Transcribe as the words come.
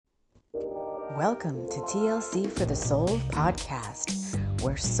Welcome to TLC for the Soul podcast,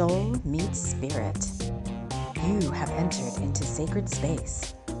 where soul meets spirit. You have entered into sacred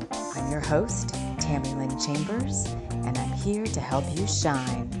space. I'm your host, Tammy Lynn Chambers, and I'm here to help you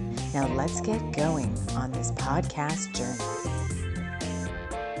shine. Now let's get going on this podcast journey.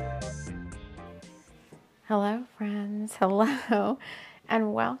 Hello, friends. Hello,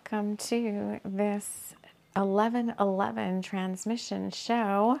 and welcome to this 11/11 transmission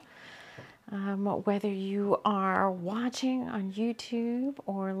show. Whether you are watching on YouTube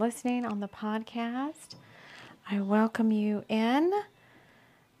or listening on the podcast, I welcome you in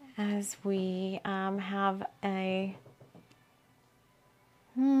as we have a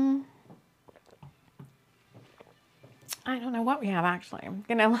I don't know what we have actually. I'm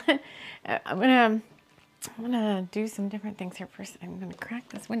gonna do some different things here first. I'm gonna crack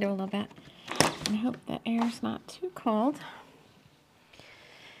this window a little bit and hope the air's not too cold.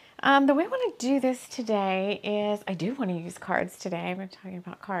 The way I want to do this today is, I do want to use cards today. We're talking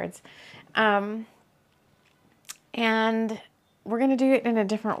about cards. And we're going to do it in a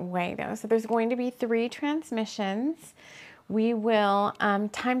different way, though. So there's going to be 3 transmissions. We will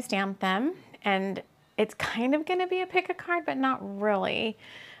timestamp them, and it's kind of going to be a pick a card, but not really.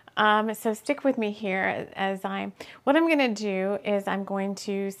 So stick with me here what I'm going to do is I'm going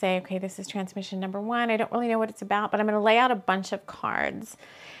to say, okay, this is transmission number 1. I don't really know what it's about, but I'm going to lay out a bunch of cards.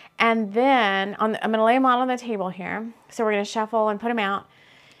 And then I'm going to lay them out on the table here. So we're going to shuffle and put them out.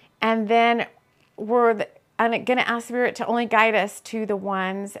 And then I'm going to ask Spirit to only guide us to the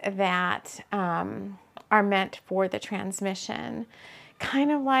ones that are meant for the transmission.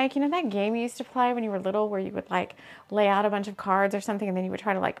 Kind of like, that game you used to play when you were little where you would lay out a bunch of cards or something and then you would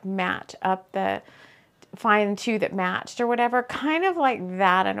try to match up find 2 that matched or whatever. Kind of like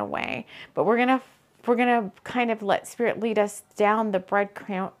that in a way. But we're going to kind of let Spirit lead us down the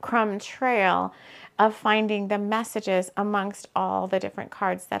breadcrumb trail of finding the messages amongst all the different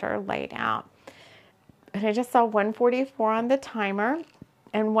cards that are laid out. And I just saw 144 on the timer.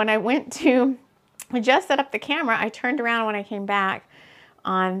 And when I just set up the camera, I turned around when I came back.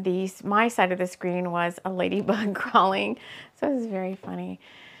 On my side of the screen was a ladybug crawling. So it was very funny.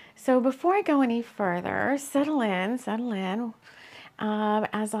 So before I go any further, settle in.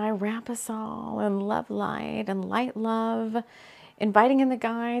 As I wrap us all in love light and light love, inviting in the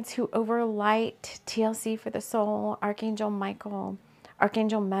guides who overlight TLC for the soul, Archangel Michael,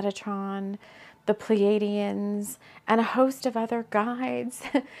 Archangel Metatron, the Pleiadians, and a host of other guides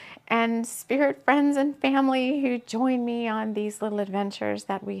and spirit friends and family who join me on these little adventures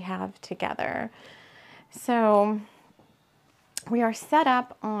that we have together. So we are set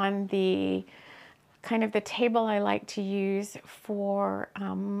up on the kind of the table I like to use for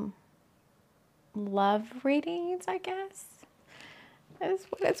love readings, I guess. That's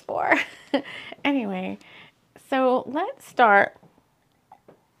what it's for. Anyway, so let's start.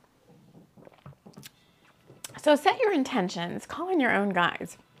 So set your intentions, call in your own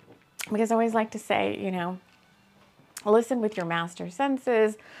guides. Because I always like to say, listen with your master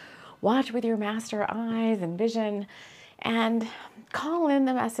senses, watch with your master eyes and vision, and call in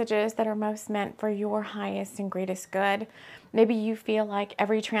the messages that are most meant for your highest and greatest good. Maybe you feel like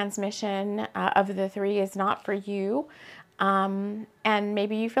every transmission of the 3 is not for you. And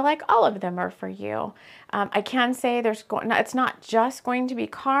maybe you feel like all of them are for you. I can say it's not just going to be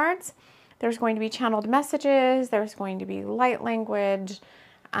cards. There's going to be channeled messages. There's going to be light language.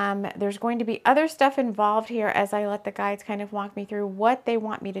 There's going to be other stuff involved here as I let the guides kind of walk me through what they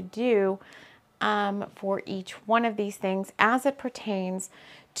want me to do for each one of these things as it pertains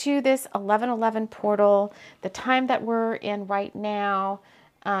to this 11/11 portal, the time that we're in right now.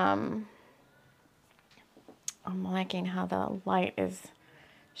 I'm liking how the light is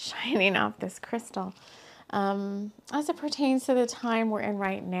shining off this crystal. As it pertains to the time we're in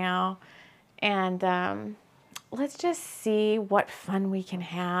right now. And let's just see what fun we can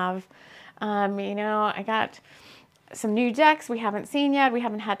have. I got some new decks we haven't seen yet, we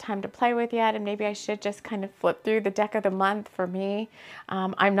haven't had time to play with yet, and maybe I should just kind of flip through the deck of the month for me.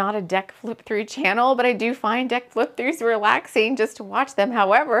 I'm not a deck flip through channel, but I do find deck flip throughs relaxing just to watch them.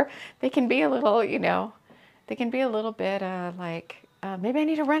 However, they can be a little, bit maybe I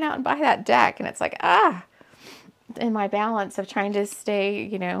need to run out and buy that deck. And it's in my balance of trying to stay,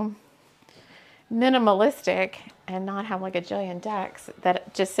 minimalistic and not have a jillion decks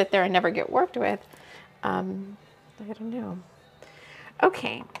that just sit there and never get worked with. I don't know.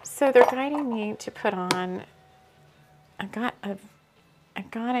 Okay, so they're guiding me to put on, I got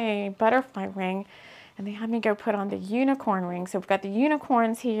a butterfly ring, and they had me go put on the unicorn ring. So we've got the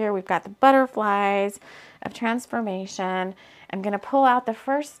unicorns here, we've got the butterflies of transformation. I'm going to pull out the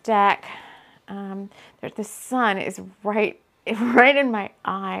first deck The sun is right in my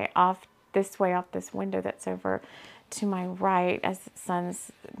eye off this way, off this window that's over to my right as the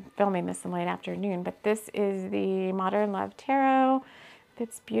sun's filming this in late afternoon. But this is the Modern Love Tarot.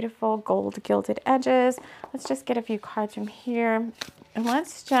 It's beautiful gold gilded edges. Let's just get a few cards from here. And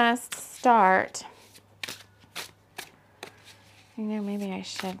let's just start. You know, maybe I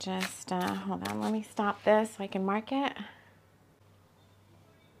should just, hold on, let me stop this so I can mark it.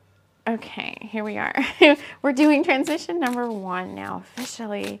 Okay, here we are. We're doing transition number 1 now,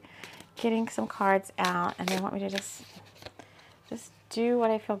 officially getting some cards out, and they want me to just do what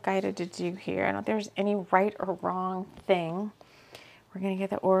I feel guided to do here. I don't think there's any right or wrong thing. We're going to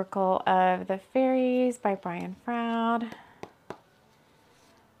get the Oracle of the Fairies by Brian Froud.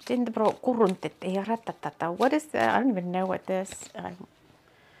 What is that? I don't even know what this is. We're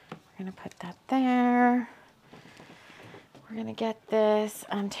going to put that there. We're going to get this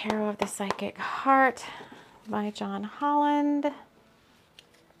Tarot of the Psychic Heart by John Holland.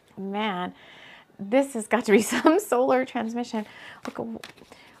 Man, this has got to be some solar transmission. Look,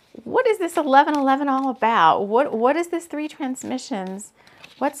 what is this 1111 all about? What is this 3 transmissions?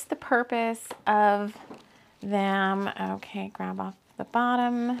 What's the purpose of them? Okay, grab off the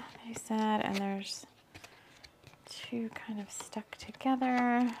bottom, they said, and there's 2 kind of stuck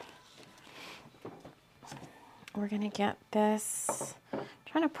together. We're going to get this. I'm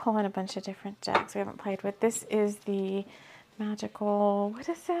trying to pull in a bunch of different decks we haven't played with. This is the Magical, what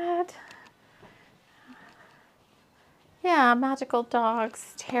is that? Yeah, Magical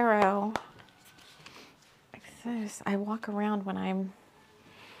Dogs Tarot. Like this. I walk around when I'm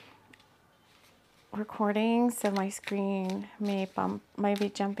recording, so my screen may be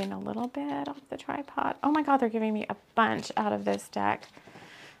jumping a little bit off the tripod. Oh my God, they're giving me a bunch out of this deck.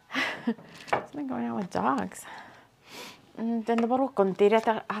 Something going on with dogs. Are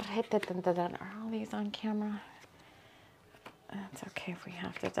all these on camera? It's okay if we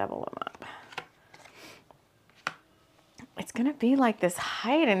have to double them up. It's going to be like this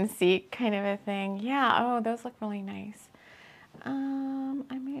hide and seek kind of a thing. Yeah, oh, those look really nice.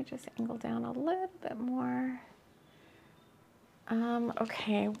 I may just angle down a little bit more.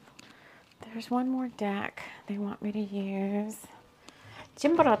 Okay, there's one more deck they want me to use. They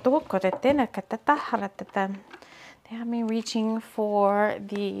have me reaching for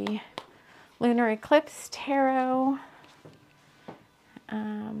the Lunar Eclipse Tarot.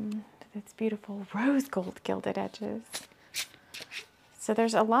 It's beautiful rose gold gilded edges. So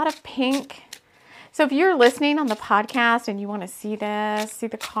there's a lot of pink. So if you're listening on the podcast and you want to see this, see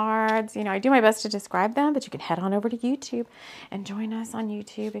the cards, you know, I do my best to describe them, but you can head on over to YouTube and join us on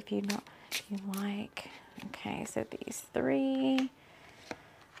YouTube if you like. Okay, so these 3.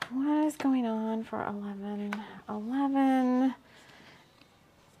 What is going on for 11?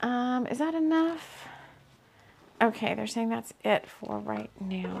 Is that enough? Okay, they're saying that's it for right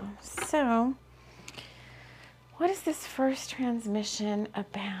now. So, what is this first transmission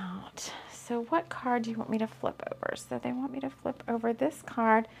about? So what card do you want me to flip over? So they want me to flip over this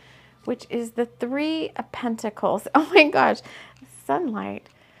card, which is the 3 of Pentacles. Oh my gosh, sunlight.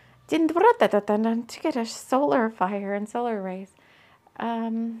 To get a solar fire and solar rays.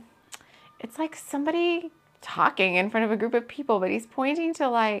 It's like somebody talking in front of a group of people, but he's pointing to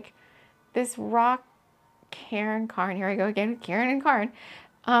like this rock Cairn Karn. Here I go again with Karen and Karn.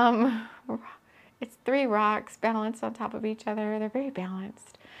 It's 3 rocks balanced on top of each other. They're very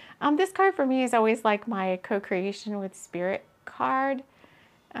balanced. This card for me is always like my co-creation with spirit card.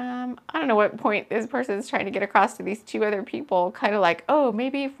 I don't know what point this person is trying to get across to these 2 other people. Kind of like, oh,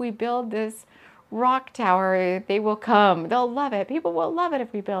 maybe if we build this rock tower, they will come. They'll love it. People will love it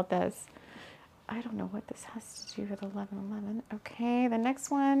if we build this. I don't know what this has to do with 1111. Okay, the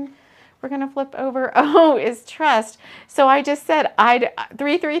next one we're going to flip over, is trust. So I just said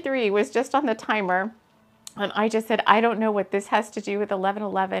 333 was just on the timer. And I just said, I don't know what this has to do with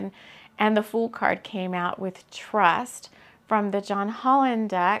 1111. And the Fool card came out with trust from the John Holland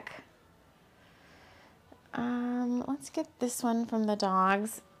deck. Let's get this one from the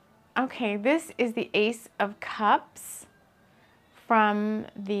dogs. Okay, this is the Ace of Cups from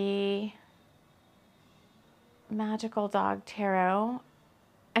the Magical Dog Tarot.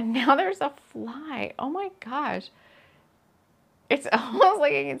 And now there's a fly. Oh my gosh. It's almost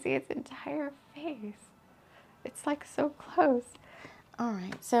like I can see its entire face. It's like so close. All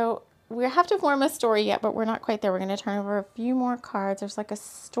right, so we have to form a story yet, but we're not quite there. We're going to turn over a few more cards. There's like a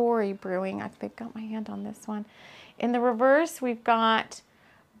story brewing. I've got my hand on this one. In the reverse, we've got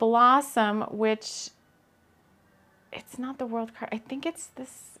Blossom, which it's not the World card. I think it's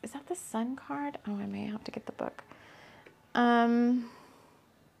this. Is that the Sun card? Oh, I may have to get the book.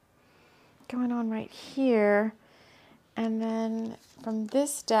 going on right here. And then from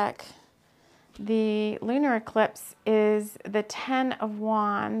this deck, the lunar eclipse is the 10 of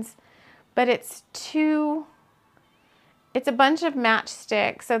Wands, but it's a bunch of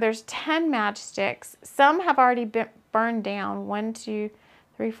matchsticks. So there's 10 matchsticks. Some have already been burned down. 1, 2,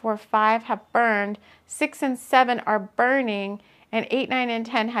 3, 4, 5 have burned. 6 and 7 are burning, and 8, 9, and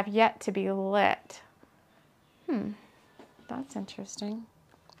 10 have yet to be lit. That's interesting.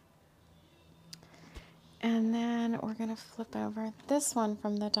 And then we're going to flip over this one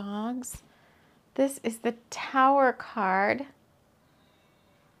from the dogs. This is the Tower card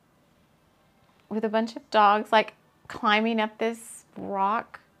with a bunch of dogs like climbing up this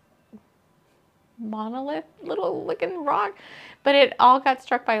rock, monolith, little looking rock, but it all got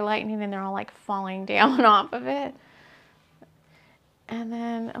struck by lightning and they're all like falling down off of it. And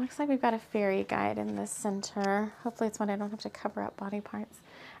then it looks like we've got a fairy guide in the center. Hopefully it's one I don't have to cover up body parts.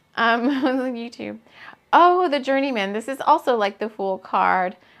 On YouTube. Oh, the Journeyman. This is also like the Fool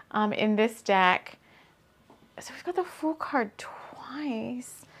card in this deck. So we've got the Fool card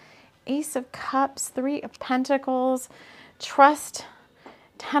twice. Ace of Cups, 3 of Pentacles, Trust,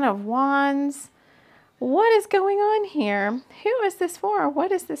 10 of Wands. What is going on here? Who is this for?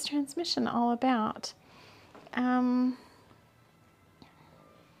 What is this transmission all about? That's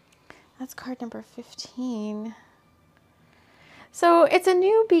card number 15. So it's a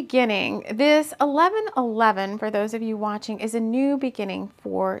new beginning. This 1111, for those of you watching, is a new beginning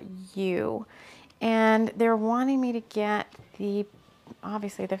for you. And they're wanting me to get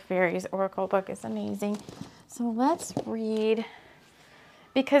obviously the Fairies Oracle book is amazing. So let's read,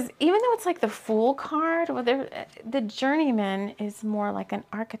 because even though it's like the Fool card, well, the Journeyman is more like an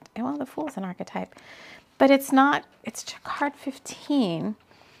archetype. Well, the Fool's an archetype, but it's not, it's card 15.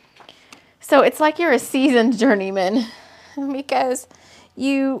 So it's like you're a seasoned journeyman because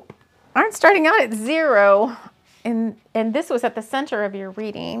you aren't starting out at 0. And this was at the center of your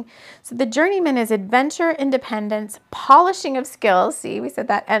reading. So the Journeyman is adventure, independence, polishing of skills. See, we said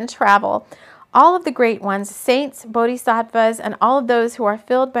that, and travel. All of the great ones, saints, bodhisattvas, and all of those who are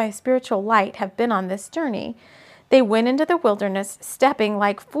filled by a spiritual light have been on this journey. They went into the wilderness, stepping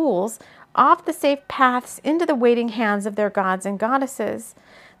like fools off the safe paths into the waiting hands of their gods and goddesses.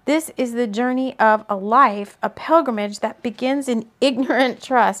 This is the journey of a life, a pilgrimage that begins in ignorant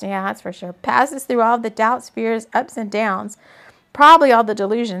trust. Yeah, that's for sure. Passes through all the doubts, fears, ups and downs, probably all the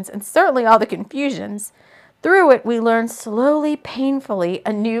delusions, and certainly all the confusions. Through it, we learn slowly, painfully,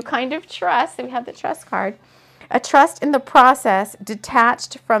 a new kind of trust. So we have the Trust card. A trust in the process,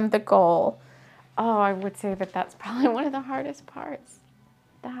 detached from the goal. Oh, I would say that that's probably one of the hardest parts.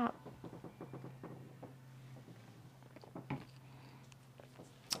 That.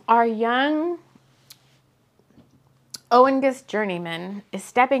 Our young Oengus journeyman is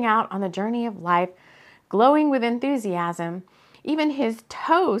stepping out on the journey of life, glowing with enthusiasm. Even his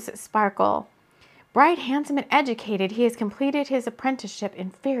toes sparkle. Bright, handsome, and educated, he has completed his apprenticeship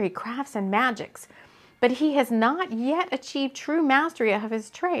in fairy crafts and magics, but he has not yet achieved true mastery of his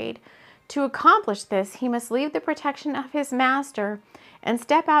trade. To accomplish this, he must leave the protection of his master and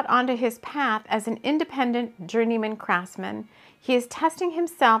step out onto his path as an independent journeyman craftsman. He is testing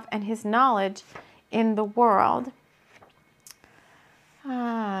himself and his knowledge in the world.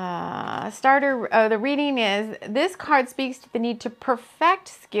 The reading is, this card speaks to the need to perfect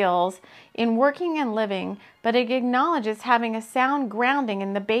skills in working and living, but it acknowledges having a sound grounding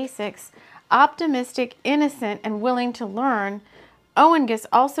in the basics, optimistic, innocent, and willing to learn. Oengus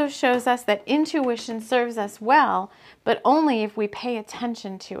also shows us that intuition serves us well, but only if we pay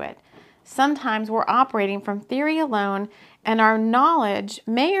attention to it. Sometimes we're operating from theory alone, and our knowledge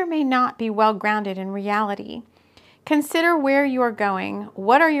may or may not be well grounded in reality. Consider where you are going.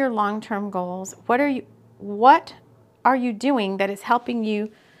 What are your long-term goals? What are you doing that is helping you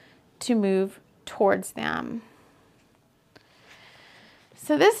to move towards them?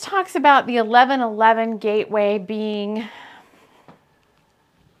 So this talks about the 1111 gateway being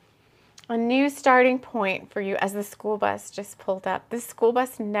a new starting point for you as the school bus just pulled up. This school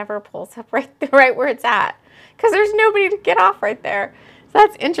bus never pulls up right where it's at because there's nobody to get off right there. So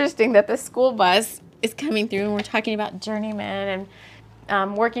that's interesting that the school bus is coming through and we're talking about journeyman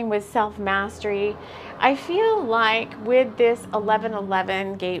and working with self-mastery. I feel like with this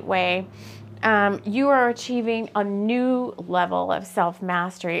 1111 gateway, you are achieving a new level of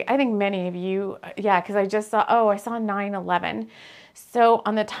self-mastery. I think many of you, yeah, because I just saw, I saw 911. So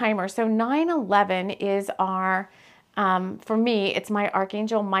on the timer, so 911 is our, for me, it's my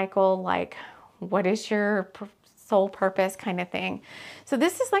Archangel Michael, like, what is your soul purpose kind of thing. So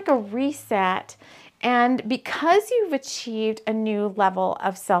this is like a reset. And because you've achieved a new level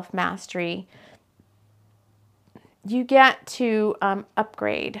of self-mastery, you get to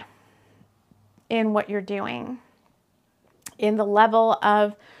upgrade in what you're doing, in the level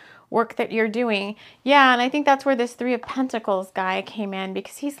of work that you're doing. Yeah, and I think that's where this Three of Pentacles guy came in,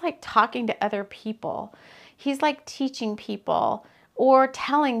 because he's like talking to other people. He's like teaching people or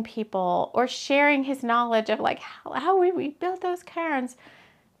telling people or sharing his knowledge of like how we built those cairns.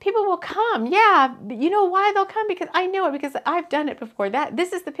 People will come. Yeah, you know why they'll come? Because I know it, because I've done it before.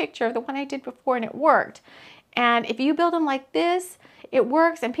 This is the picture of the one I did before, and it worked. And if you build them like this, it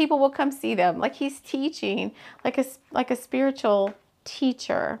works, and people will come see them. Like he's teaching, like a spiritual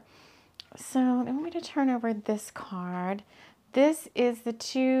teacher. So they want me to turn over this card. This is the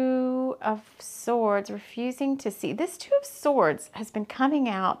Two of Swords, refusing to see. This Two of Swords has been coming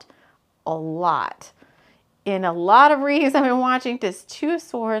out a lot. In a lot of readings I've been watching, this Two of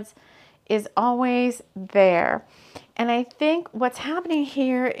Swords is always there. And I think what's happening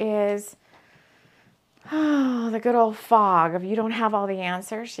here is, the good old fog of you don't have all the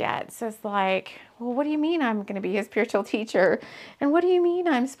answers yet. So it's like, well, what do you mean I'm going to be a spiritual teacher? And what do you mean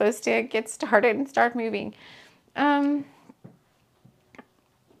I'm supposed to get started and start moving?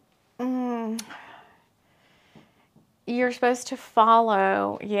 You're supposed to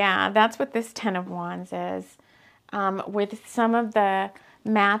follow. Yeah, that's what this Ten of Wands is. With some of the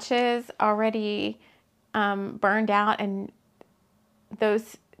matches already burned out, and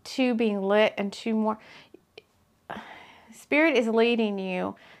those two being lit and two more. Spirit is leading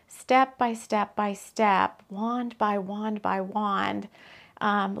you step by step by step, wand by wand by wand,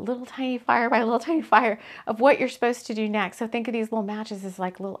 little tiny fire by little tiny fire of what you're supposed to do next. So think of these little matches as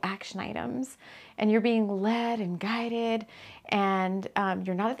like little action items, and you're being led and guided, and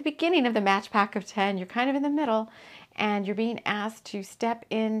you're not at the beginning of the match pack of 10, you're kind of in the middle, and you're being asked to step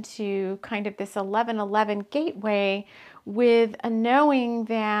into kind of this 11-11 gateway with a knowing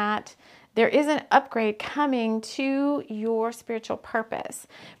that there is an upgrade coming to your spiritual purpose.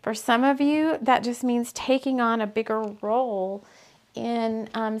 For some of you, that just means taking on a bigger role in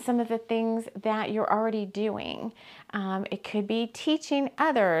some of the things that you're already doing. It could be teaching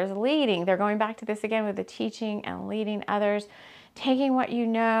others, leading. They're going back to this again with the teaching and leading others, taking what you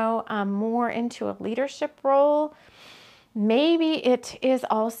know more into a leadership role. Maybe it is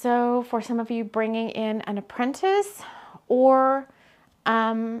also, for some of you, bringing in an apprentice or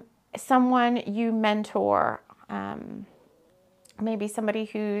someone you mentor, maybe somebody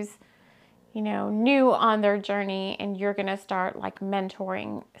who's, you know, new on their journey, and you're going to start like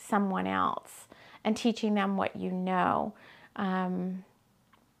mentoring someone else and teaching them what you know.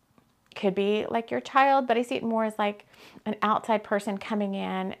 Could be like your child, but I see it more as like an outside person coming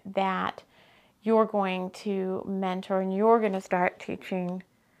in that you're going to mentor, and you're going to start teaching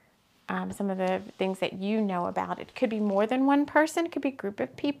some of the things that you know about. It could be more than one person. It could be a group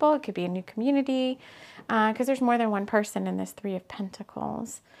of people. It could be a new community, because there's more than one person in this Three of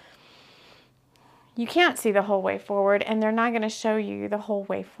Pentacles. You can't see the whole way forward, and they're not going to show you the whole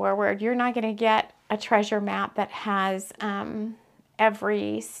way forward. You're not going to get a treasure map that has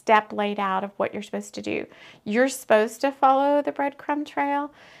every step laid out of what you're supposed to do. You're supposed to follow the breadcrumb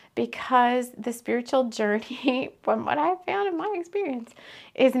trail, because the spiritual journey, from what I've found in my experience,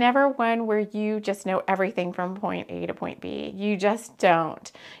 is never one where you just know everything from point A to point B. You just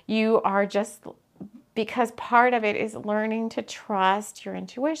don't. You are just, because part of it is learning to trust your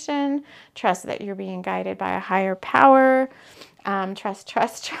intuition, trust that you're being guided by a higher power,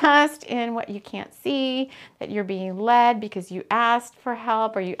 trust in what you can't see, that you're being led because you asked for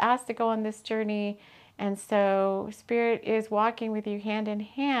help or you asked to go on this journey. And so Spirit is walking with you hand in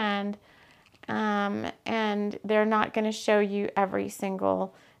hand, and they're not going to show you every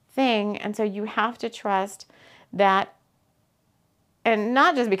single thing. And so you have to trust that, and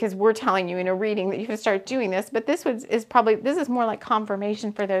not just because we're telling you in a reading that you can start doing this, but this is more like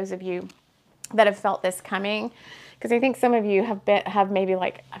confirmation for those of you that have felt this coming. Because I think some of you have maybe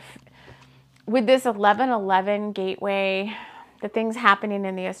like, with this 11-11 gateway, the things happening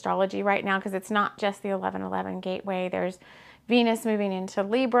in the astrology right now, because it's not just the 11-11 gateway. There's Venus moving into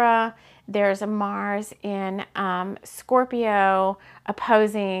Libra. There's a Mars in Scorpio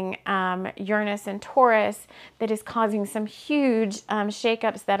opposing Uranus and Taurus that is causing some huge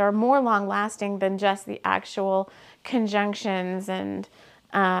shakeups that are more long-lasting than just the actual conjunctions and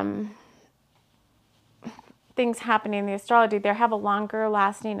things happening in the astrology. They have a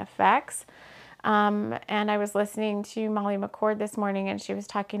longer-lasting effects. And I was listening to Molly McCord this morning, and she was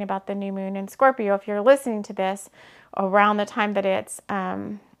talking about the new moon in Scorpio. If you're listening to this around the time that it's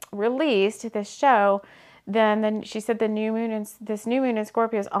released, this show, then she said this new moon in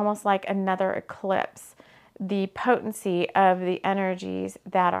Scorpio is almost like another eclipse, the potency of the energies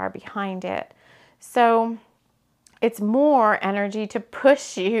that are behind it. So it's more energy to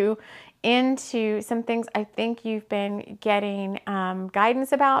push you into some things I think you've been getting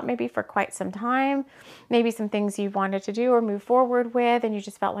guidance about maybe for quite some time, maybe some things you wanted to do or move forward with, and you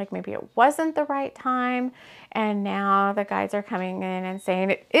just felt like maybe it wasn't the right time. And now the guides are coming in and saying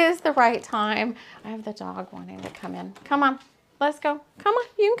it is the right time. I have the dog wanting to come in. Come on, let's go. Come on,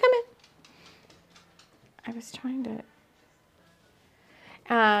 you can come in. I was trying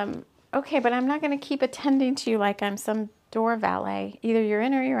to... Okay, but I'm not going to keep attending to you like I'm some door valet. Either you're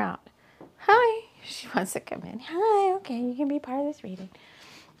in or you're out. Hi. She wants to come in. Hi. Okay, you can be part of this reading.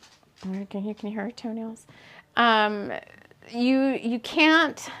 Okay, you can hear her toenails. You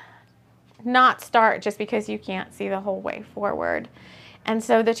can't not start just because you can't see the whole way forward. And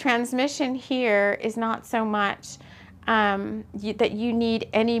so the transmission here is not so much that you need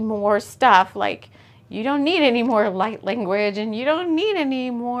any more stuff. Like, you don't need any more light language, and you don't need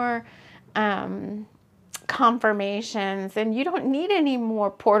any more confirmations, and you don't need any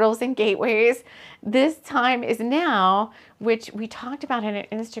more portals and gateways. This time is now, which we talked about in an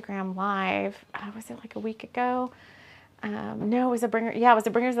Instagram live. Was it like a week ago? No, it was a bringer. Yeah, it was a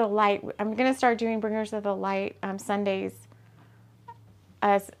Bringers of the Light. I'm going to start doing Bringers of the Light Sundays,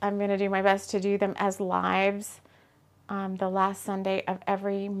 as I'm going to do my best to do them as lives the last Sunday of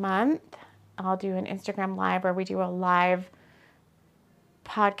every month. I'll do an Instagram live where we do a live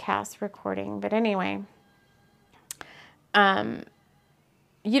podcast recording. But anyway,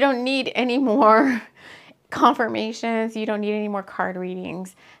 you don't need any more confirmations. You don't need any more card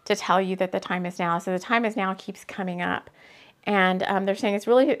readings to tell you that the time is now. So the time is now keeps coming up. And they're saying it's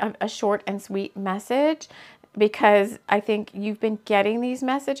really a short and sweet message, because I think you've been getting these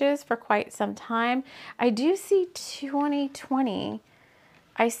messages for quite some time. I do see 2020.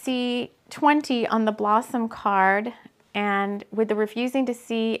 I see 20 on the Blossom card, and with the Refusing to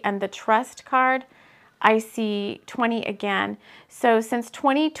See and the Trust card, I see 20 again. So since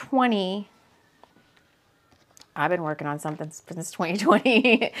 2020, I've been working on something since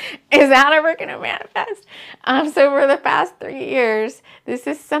 2020. Is that ever going to manifest? So for the past 3 years, this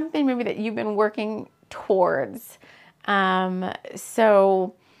is something maybe that you've been working towards.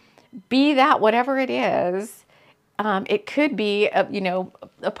 So be that whatever it is. It could be,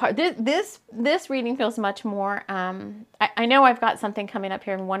 a part. This reading feels much more. I know I've got something coming up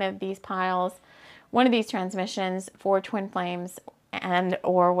here in one of these piles, one of these transmissions for twin flames,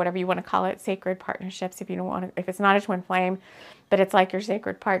 or whatever you want to call it, sacred partnerships. If you don't want to, if it's not a twin flame, but it's like your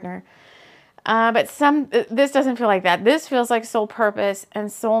sacred partner. But this doesn't feel like that. This feels like soul purpose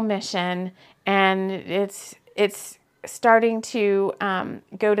and soul mission, and it's starting to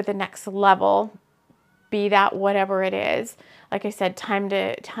go to the next level. Be that whatever it is. Like I said, time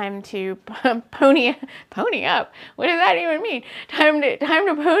to pony up. What does that even mean? Time to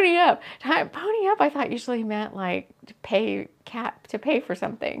pony up. Pony up. I thought usually meant like to pay for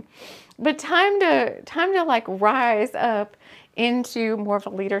something, but time to like rise up into more of a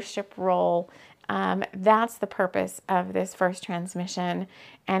leadership role. That's the purpose of this first transmission,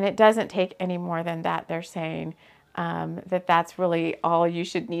 and it doesn't take any more than that. They're saying. That's really all you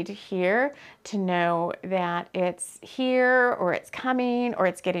should need to hear to know that it's here, or it's coming, or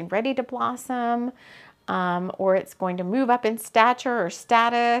it's getting ready to blossom, or it's going to move up in stature or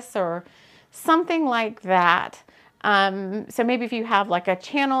status or something like that. So maybe if you have like a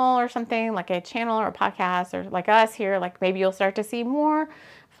channel or something, like a channel or a podcast, or like us here, like maybe you'll start to see more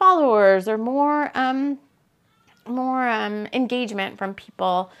followers or more engagement from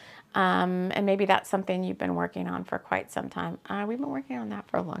people. And maybe that's something you've been working on for quite some time. We've been working on that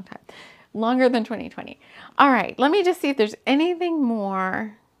for a long time, longer than 2020. All right, let me just see if there's anything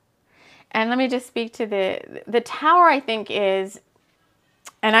more. And let me just speak to the Tower, I think is,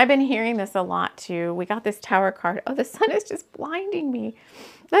 and I've been hearing this a lot too. We got this Tower card. Oh, the sun is just blinding me.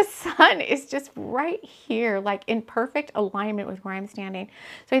 The sun is just right here, like in perfect alignment with where I'm standing.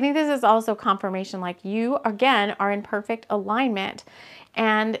 So I think this is also confirmation, like you, again, are in perfect alignment.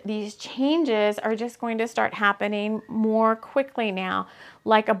 And these changes are just going to start happening more quickly now.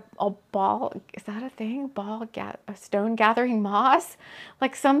 Like a ball, is that a thing? A stone gathering moss?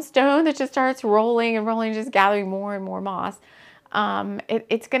 Like some stone that just starts rolling and rolling, just gathering more and more moss.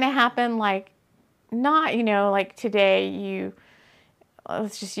 It's going to happen like, not, like today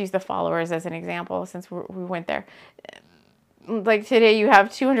let's just use the followers as an example since we went there. Like today you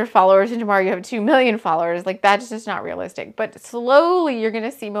have 200 followers and tomorrow you have 2 million followers. Like that's just not realistic. But slowly you're going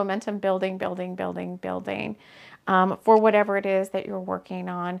to see momentum building. for whatever it is that you're working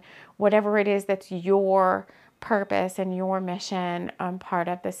on, whatever it is that's your purpose and your mission, part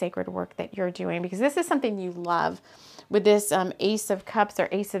of the sacred work that you're doing, because this is something you love. With this Ace of Cups or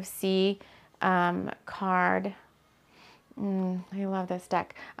Ace of Sea card, I love this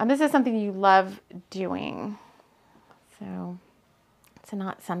deck. This is something you love doing. So it's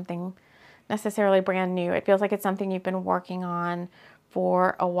not something necessarily brand new. It feels like it's something you've been working on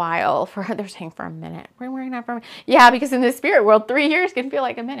for a while. They're saying for a minute. We're working on for a minute. Yeah, because in the spirit world, 3 years can feel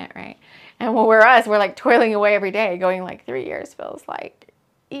like a minute, right? And when we're us, we're like toiling away every day, going like 3 years feels like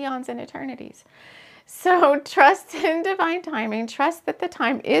eons and eternities. So trust in divine timing. Trust that the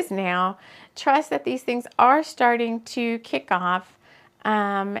time is now. Trust that these things are starting to kick off,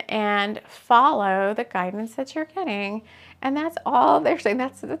 and follow the guidance that you're getting. And that's all they're saying.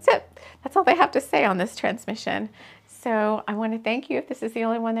 That's it. That's all they have to say on this transmission. So I want to thank you if this is the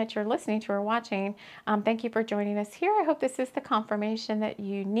only one that you're listening to or watching. Thank you for joining us here. I hope this is the confirmation that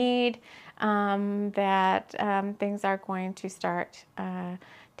you need, that things are going to start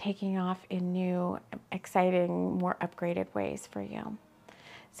taking off in new, exciting, more upgraded ways for you.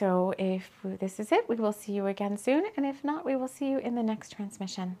 So if this is it, we will see you again soon. And if not, we will see you in the next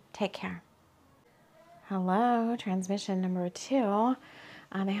transmission. Take care. Hello, transmission number 2.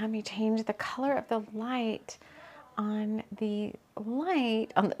 They had me change the color of the light on the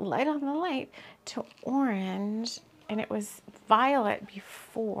light, to orange. And it was violet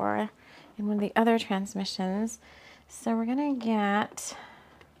before in one of the other transmissions. So we're going to get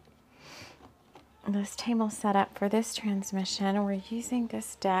this table set up for this transmission. We're using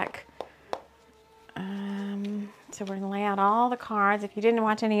this deck. So we're going to lay out all the cards. If you didn't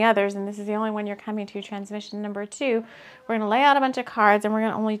watch any others, and this is the only one you're coming to, transmission number 2, we're going to lay out a bunch of cards, and we're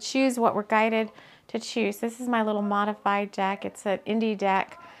going to only choose what we're guided to choose. This is my little modified deck. It's an indie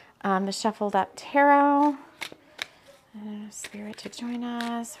deck, the Shuffled Up Tarot. Spirit to join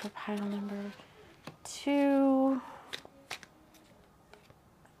us for pile number 2.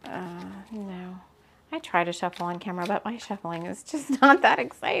 No. I try to shuffle on camera, but my shuffling is just not that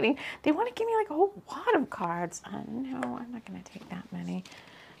exciting. They want to give me like a whole lot of cards. No, I'm not going to take that many.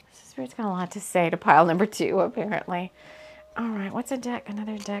 Spirit's got a lot to say to pile number 2, apparently. All right, what's a deck?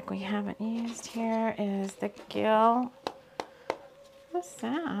 Another deck we haven't used here is the Gill. What's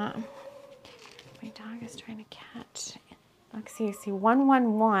that? My dog is trying to catch. Let's see,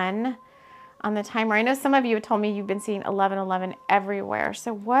 111 on the timer. I know some of you have told me you've been seeing 1111 everywhere.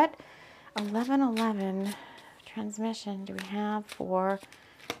 So what 1111 transmission do we have for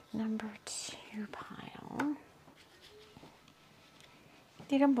number 2 pile?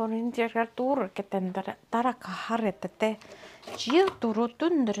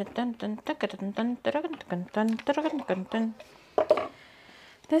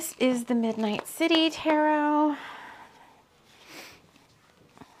 This is the Midnight City Tarot.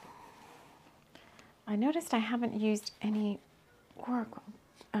 I noticed I haven't used any oracle.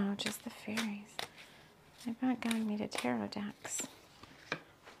 Oh, just the fairies. They're not guiding me to tarot decks.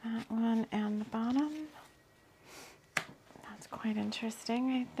 That one and the bottom. That's quite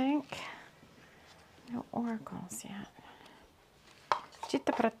interesting, I think. No oracles yet.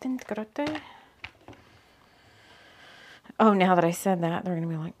 Oh, now that I said that, they're going to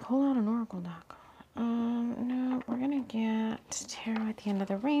be like, pull out an oracle deck. No, we're going to get tarot at the end of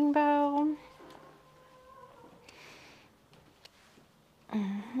the rainbow.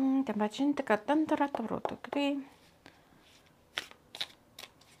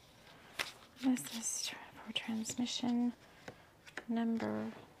 This is for transmission number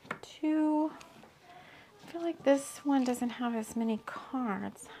 2. I feel like this one doesn't have as many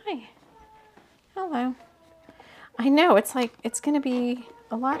cards. Hi. Hello. I know, it's like, it's going to be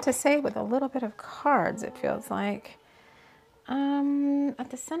a lot to say with a little bit of cards, it feels like. At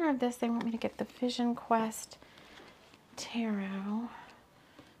the center of this, they want me to get the Vision Quest Tarot.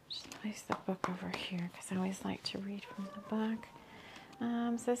 Just place the book over here because I always like to read from the book.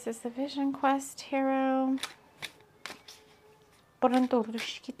 So this is the Vision Quest Tarot. That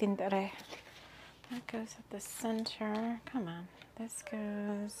goes at the center. Come on. This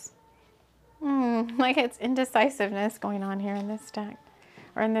goes... like it's indecisiveness going on here in this deck.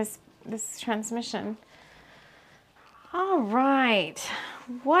 Or in this transmission. All right.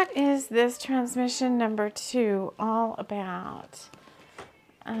 What is this transmission number 2 all about?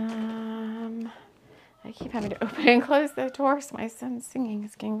 I keep having to open and close the door so my son's singing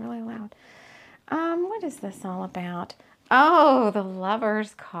is getting really loud. What is this all about? Oh, the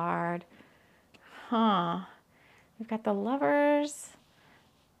Lovers card. Huh. We've got the Lovers.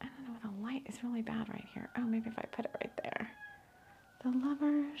 I don't know, the light is really bad right here. Oh, maybe if I put it right there. The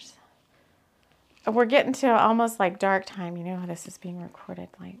Lovers. we're getting to almost like dark time. You know how this is being recorded,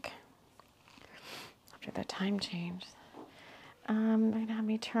 like after the time change. They're going to have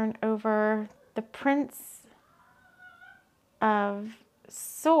me turn over the Prince of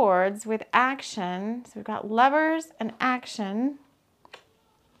Swords with action. So we've got lovers and action.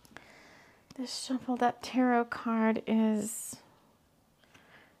 This shuffled up tarot card is...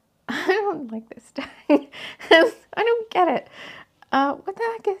 I don't like this deck. I don't get it. What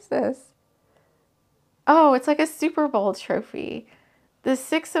the heck is this? Oh, it's like a Super Bowl trophy. The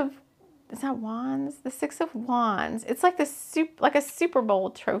Six of... Is that wands? The Six of Wands. It's like like a Super Bowl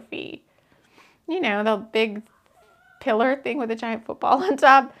trophy. You know, the big pillar thing with a giant football on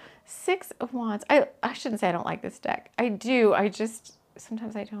top. Six of Wands. I shouldn't say I don't like this deck. I do. I just,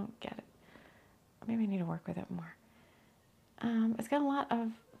 sometimes I don't get it. Maybe I need to work with it more. It's got a lot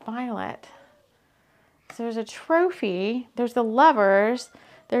of violet. So there's a trophy. There's the lovers.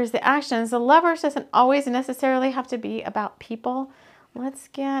 There's the actions. The lovers doesn't always necessarily have to be about people. Let's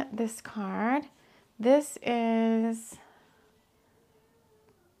get this card. This is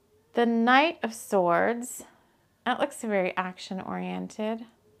the Knight of Swords. That looks very action-oriented.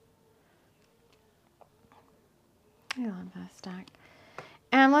 I love this deck.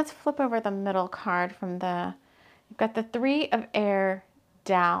 And let's flip over the middle card from you've got the Three of Air,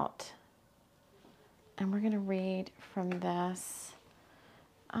 Doubt. And we're going to read from this.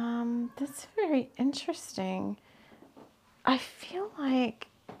 That's very interesting. I feel like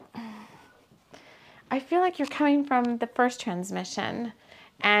you're coming from the first transmission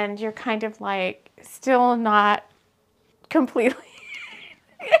and you're kind of like still not completely,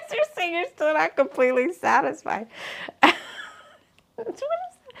 yes, you're saying you're still not completely satisfied. What is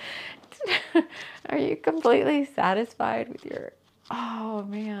that? Are you completely satisfied with your, oh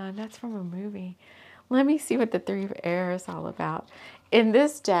man, that's from a movie. Let me see what the Three of Air is all about. In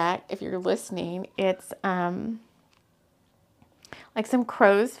this deck, if you're listening, it's like some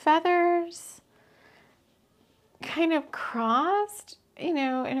crow's feathers kind of crossed, you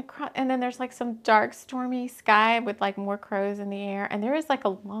know, and then there's like some dark stormy sky with like more crows in the air. And there is like the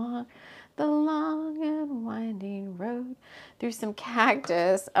long and winding road through some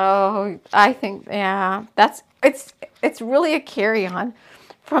cactus. Oh, I think, yeah, it's really a carry-on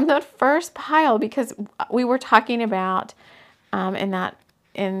from the first pile, because we were talking about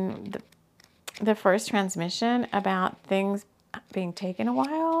in the first transmission about things being taken a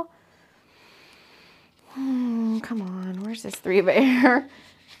while. Come on, where's this Three of Air?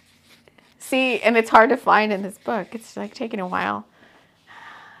 See, and it's hard to find in this book. It's like taking a while.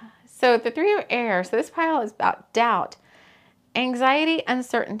 So the Three of Air, so this pile is about doubt, anxiety,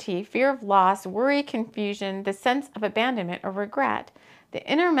 uncertainty, fear of loss, worry, confusion, the sense of abandonment or regret. The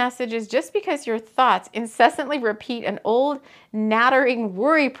inner message is, just because your thoughts incessantly repeat an old nattering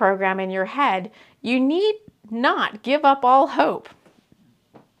worry program in your head, you need not give up all hope.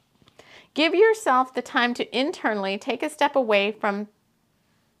 Give yourself the time to internally take a step away from,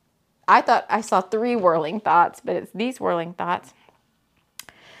 I thought I saw 3 whirling thoughts, but it's these whirling thoughts.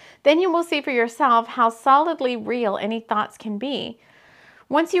 Then you will see for yourself how solidly real any thoughts can be.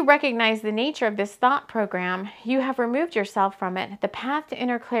 Once you recognize the nature of this thought program, you have removed yourself from it. The path to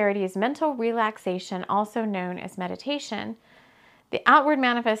inner clarity is mental relaxation, also known as meditation. The outward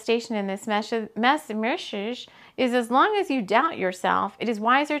manifestation in this message is, as long as you doubt yourself, it is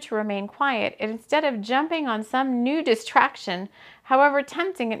wiser to remain quiet instead of jumping on some new distraction, however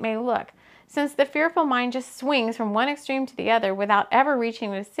tempting it may look. Since the fearful mind just swings from one extreme to the other without ever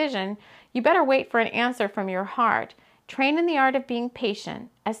reaching a decision, you better wait for an answer from your heart. Train in the art of being patient.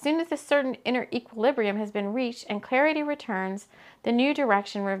 As soon as a certain inner equilibrium has been reached and clarity returns, the new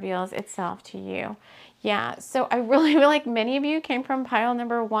direction reveals itself to you. Yeah, so I really feel like many of you came from pile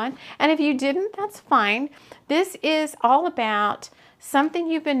number 1. And if you didn't, that's fine. This is all about something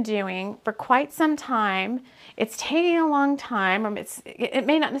you've been doing for quite some time. It's taking a long time. It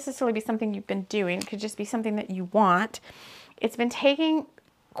may not necessarily be something you've been doing. It could just be something that you want. It's been taking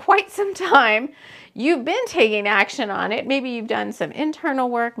quite some time. You've been taking action on it. Maybe you've done some internal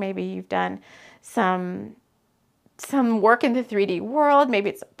work. Maybe you've done some work in the 3D world. Maybe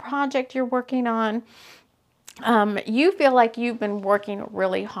it's a project you're working on. You feel like you've been working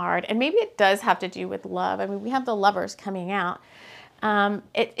really hard, and maybe it does have to do with love. I mean, we have the Lovers coming out.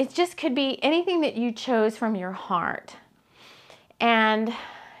 It just could be anything that you chose from your heart. And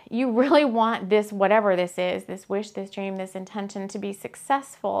you really want this, whatever this is, this wish, this dream, this intention to be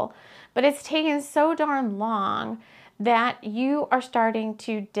successful, but it's taken so darn long that you are starting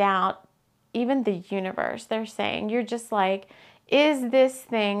to doubt even the universe. They're saying, you're just like, is this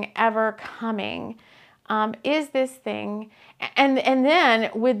thing ever coming? is this thing. And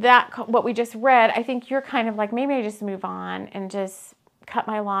then with that, what we just read, I think you're kind of like, maybe I just move on and just cut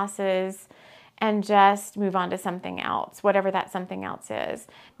my losses and just move on to something else, whatever that something else is.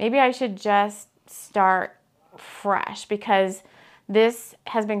 Maybe I should just start fresh, because this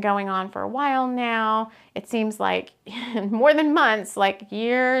has been going on for a while now. It seems like more than months, like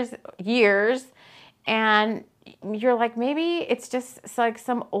years. And you're like, maybe it's just like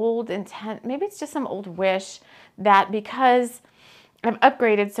some old intent. Maybe it's just some old wish that because I've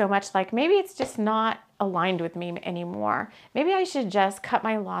upgraded so much, like maybe it's just not aligned with me anymore. Maybe I should just cut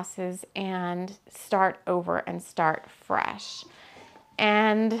my losses and start over and start fresh.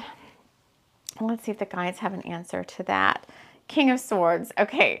 And let's see if the guides have an answer to that. King of Swords.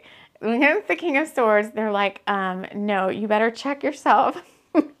 Okay, with the King of Swords, they're like, no, you better check yourself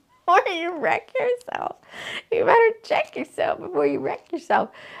before you wreck yourself. You better check yourself before you wreck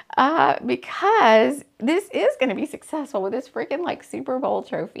yourself. Because this is going to be successful with this freaking like Super Bowl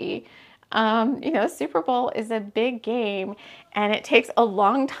trophy. You know, Super Bowl is a big game, and it takes a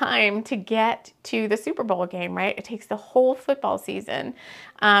long time to get to the Super Bowl game, right? It takes the whole football season.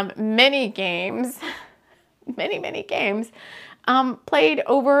 Many games, many games, played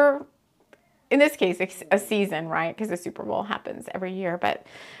over, in this case, a season, right? Because the Super Bowl happens every year, but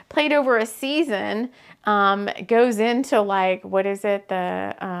played over a season, goes into like, what is it?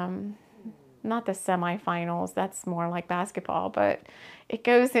 Not the semifinals, that's more like basketball, but it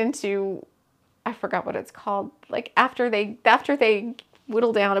goes into, I forgot what it's called. Like after they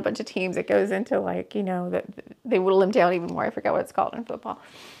whittle down a bunch of teams, it goes into like, you know, that they whittle them down even more. I forgot what it's called in football.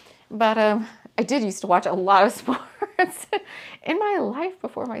 But I did used to watch a lot of sports in my life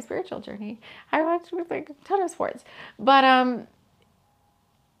before my spiritual journey. I watched like a ton of sports. But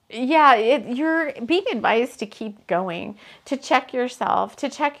yeah, you're being advised to keep going, to check yourself, to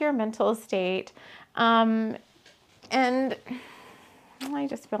check your mental state. And I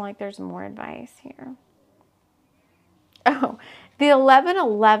just feel like there's more advice here. Oh, the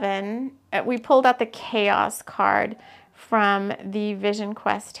 1111, we pulled out the Chaos card from the Vision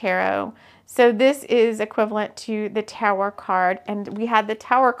Quest Tarot. So this is equivalent to the Tower card, and we had the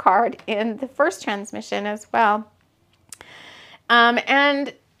Tower card in the first transmission as well.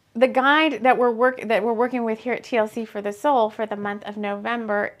 And the guide that we're working with here at TLC for the Soul for the month of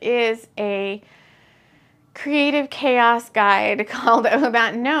November is a creative chaos guide called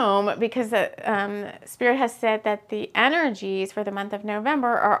About Gnome, because Spirit has said that the energies for the month of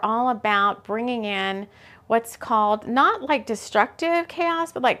November are all about bringing in what's called not like destructive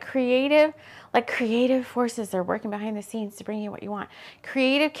chaos, but like creative forces are working behind the scenes to bring you what you want.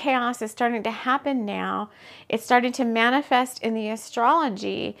 Creative chaos is starting to happen now. It's starting to manifest in the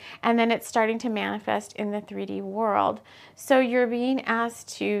astrology, and then it's starting to manifest in the 3D world. So you're being asked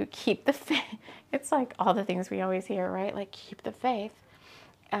to keep the faith. It's like all the things we always hear, right? Like keep the faith.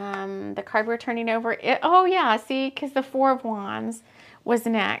 The card we're turning over, oh yeah, see, because the Four of Wands was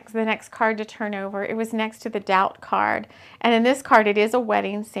next, the next card to turn over. It was next to the Doubt card. And in this card, it is a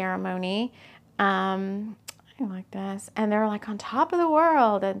wedding ceremony. I like this. And they're like on top of the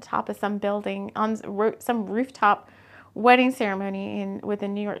world, on top of some building, on some rooftop wedding ceremony with the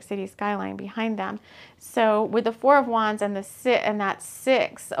New York City skyline behind them. So with the Four of Wands and that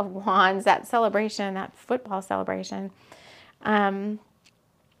Six of Wands, that celebration, that football celebration,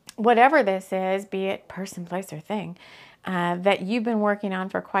 whatever this is, be it person, place, or thing, that you've been working on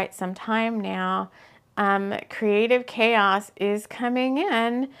for quite some time now, creative chaos is coming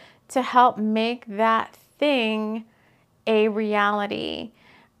in to help make that thing a reality,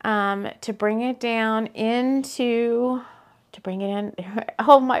 to bring it down into, to bring it in.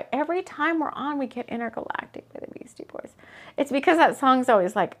 Oh my, every time we're on, we get Intergalactic by the Beastie Boys. It's because that song's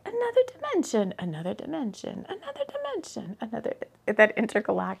always like, another dimension, another dimension, another dimension, that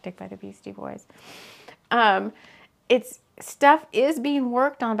Intergalactic by the Beastie Boys. It's stuff is being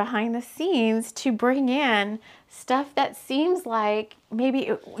worked on behind the scenes to bring in stuff that seems like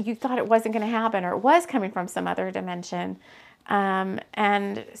maybe you thought it wasn't going to happen, or it was coming from some other dimension.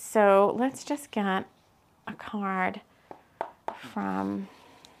 And so let's just get a card from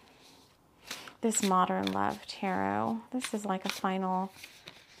this Modern Love Tarot. This is like a final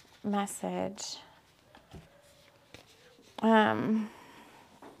message.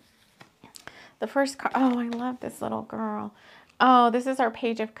 The first card, oh, I love this little girl. Oh, this is our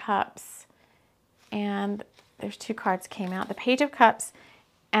Page of Cups. And there's two cards came out. The Page of Cups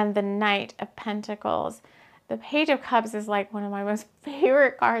and the Knight of Pentacles. The Page of Cups is like one of my most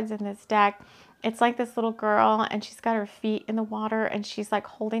favorite cards in this deck. It's like this little girl, and she's got her feet in the water, and she's like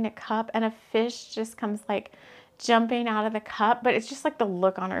holding a cup, and a fish just comes like jumping out of the cup, but it's just like the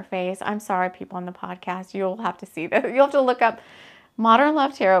look on her face. I'm sorry, people on the podcast, you'll have to see that. You'll have to look up Modern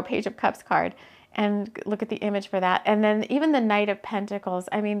Love Tarot Page of Cups card and look at the image for that. And then even the Knight of Pentacles.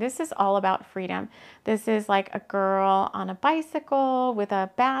 I mean, this is all about freedom. This is like a girl on a bicycle with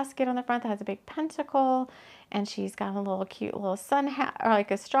a basket on the front that has a big pentacle. And she's got a little cute little sun hat, or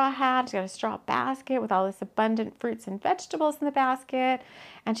like a straw hat. She's got a straw basket with all this abundant fruits and vegetables in the basket.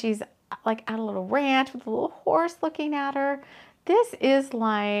 And she's like at a little ranch with a little horse looking at her. This is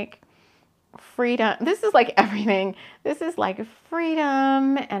like freedom. This is like everything. This is like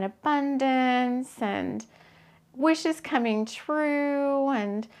freedom and abundance and wishes coming true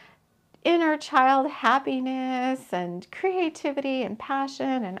and inner child happiness and creativity and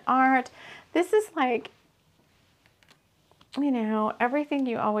passion and art. This is like, you know, everything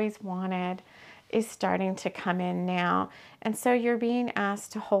you always wanted is starting to come in now. And so you're being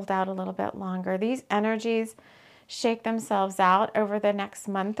asked to hold out a little bit longer. These energies shake themselves out over the next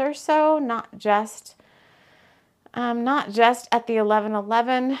month or so, not just at the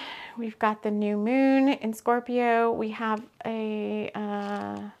 11/11. We've got the new moon in Scorpio. We have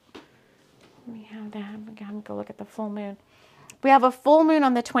I'm gonna go look at the full moon. We have a full moon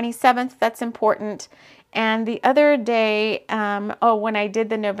on the 27th. That's important. And the other day, when I did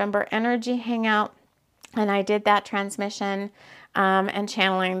the November energy hangout and I did that transmission and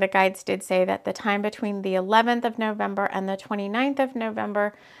channeling, the guides did say that the time between the 11th of November and the 29th of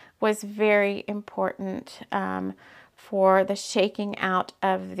November was very important for the shaking out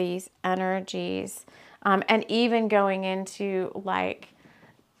of these energies, and even going into like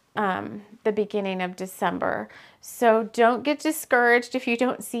the beginning of December. So don't get discouraged if you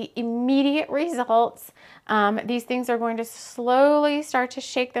don't see immediate results. These things are going to slowly start to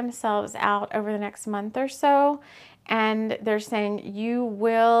shake themselves out over the next month or so. And they're saying you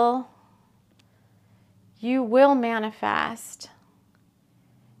will manifest.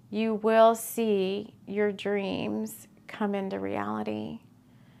 You will see your dreams come into reality.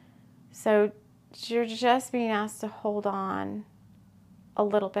 So you're just being asked to hold on a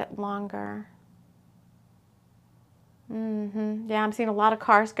little bit longer. Yeah, I'm seeing a lot of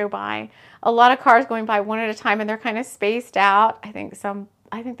cars go by. A lot of cars going by one at a time, and they're kind of spaced out. I think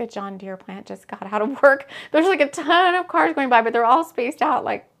the John Deere plant just got out of work. There's like a ton of cars going by, but they're all spaced out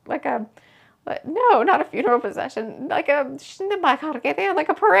like no, not a funeral procession, like a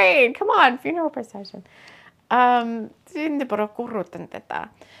parade. Come on, funeral procession.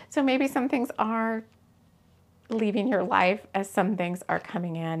 So maybe some things are leaving your life as some things are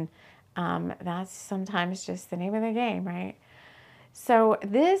coming in. That's sometimes just the name of the game, right? So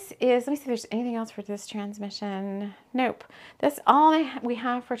this is, let me see if there's anything else for this transmission. Nope. That's all we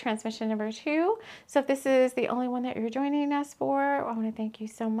have for transmission number 2. So if this is the only one that you're joining us for, I want to thank you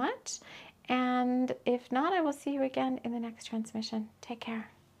so much. And if not, I will see you again in the next transmission. Take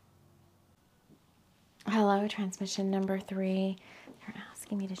care. Hello, transmission number 3. They're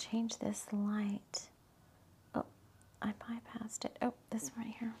asking me to change this light. Oh, I bypassed it. Oh, this one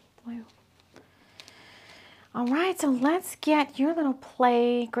right here, blue. All right, so let's get your little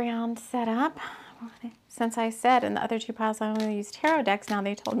playground set up. Since I said in the other 2 piles I only use tarot decks, now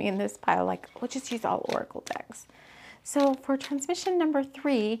they told me in this pile, like, we'll just use all oracle decks. So for transmission number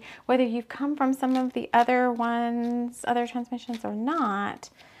 3, whether you've come from some of the other ones, other transmissions or not,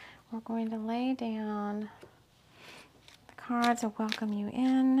 we're going to lay down the cards to welcome you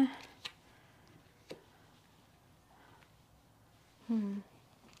in.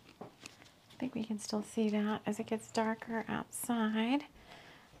 I think we can still see that as it gets darker outside.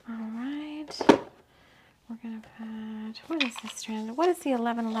 All right. We're going to put, what is this strand? What does the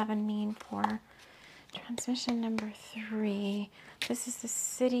 11/11 mean for transmission number 3? This is the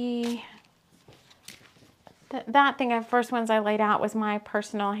city. That thing, the first ones I laid out was my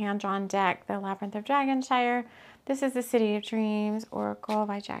personal hand-drawn deck, the Labyrinth of Dragonshire. This is the City of Dreams, Oracle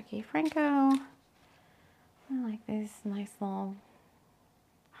by Jackie Franco. I like these nice little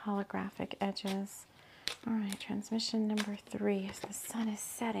holographic edges. All right, transmission number 3 as the sun is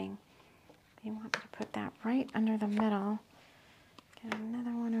setting. You want me to put that right under the middle. Get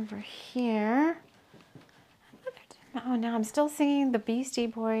another one over here. Oh, now I'm still singing the Beastie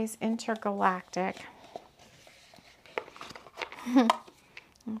Boys Intergalactic.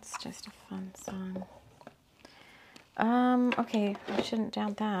 It's just a fun song. Okay, I shouldn't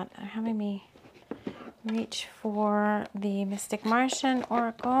doubt that. They're having me reach for the Mystic Martian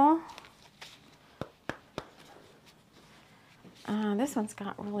Oracle. This one's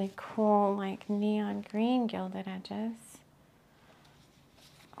got really cool, like neon green gilded edges.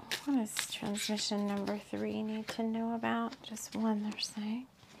 What does transmission number 3 need to know about? Just one, they're saying.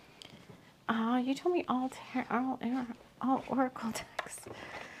 You told me all oracle decks.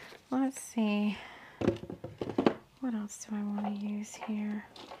 Let's see. What else do I want to use here?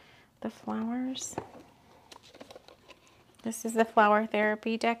 The flowers. This is the Flower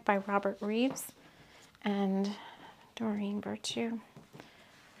Therapy deck by Robert Reeves and Doreen Virtue.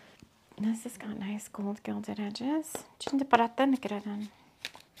 This has got nice gold gilded edges.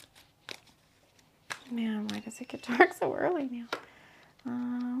 Man, why does it get dark so early now?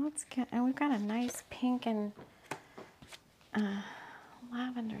 Let's get, and we've got a nice pink and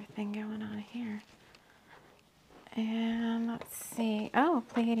lavender thing going on here. And let's see. Oh,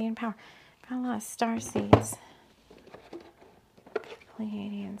 Pleiadian Power. Got a lot of star seeds.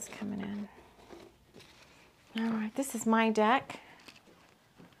 Pleiadians coming in. All right, this is my deck.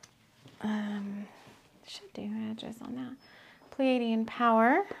 Should do edges on that. Pleiadian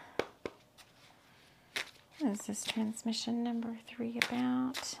Power. What is this transmission number 3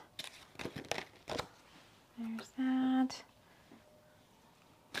 about? There's that.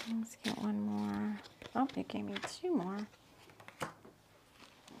 Let's get one more. Oh, it gave me 2 more.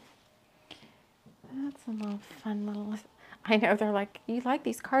 That's a little fun little... I know they're like, you like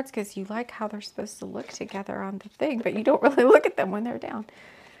these cards because you like how they're supposed to look together on the thing, but you don't really look at them when they're down.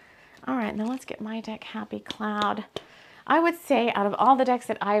 All right, now let's get my deck, Happy Cloud. I would say out of all the decks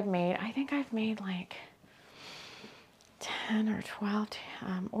that I've made, I think I've made like 10 or 12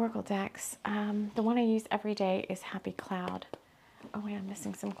 Oracle decks. The one I use every day is Happy Cloud. Oh wait, I'm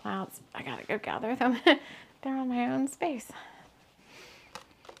missing some clouds. I gotta go gather them. They're on my own space.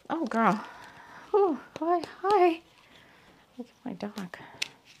 Oh girl. Ooh, hi. Look at my dog.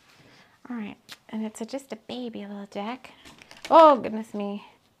 All right, and it's just a baby little deck. Oh goodness me.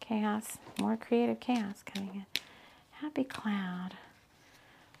 Chaos, more creative chaos coming in. Happy Cloud.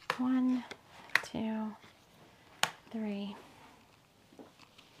 1, 2, 3.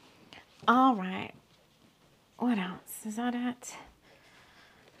 All right. What else? Is that it?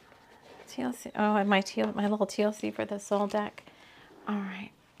 TLC. Oh, and my little TLC for the soul deck. All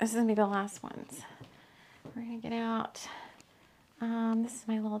right. This is gonna be the last ones. We're gonna get out. This is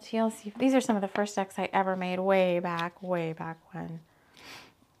my little TLC. These are some of the first decks I ever made way back when.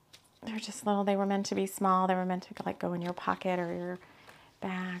 They're just little. They were meant to be small. They were meant to like go in your pocket or your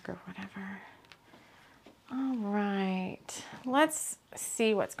bag or whatever. All right. Let's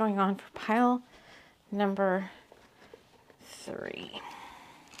see what's going on for pile number 3.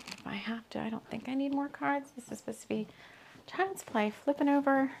 If I have to, I don't think I need more cards. This is supposed to be Child's Play, flipping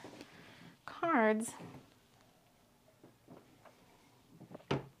over cards.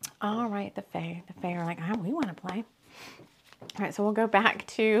 All right, the Fae. The Fae are like, oh, we want to play. All right, so we'll go back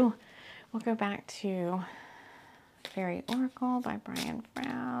to Fairy Oracle by Brian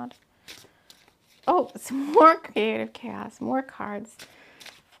Froud. Oh, some more creative chaos, more cards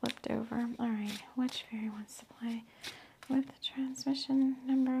flipped over. All right, which fairy wants to play with transmission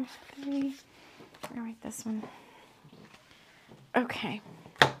number 3? I'll write this one. Okay,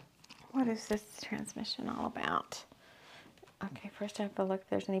 what is this transmission all about? Okay, first I have to look if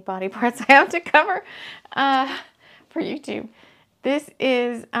there's any body parts I have to cover for YouTube. This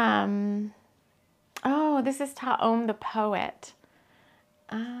is, this is Ta'om the Poet.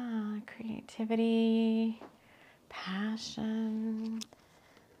 Creativity, passion.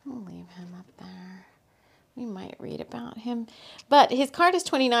 I'll leave him up there. We might read about him. But his card is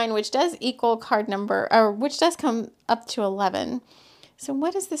 29, which does equal card number, or which does come up to 11. So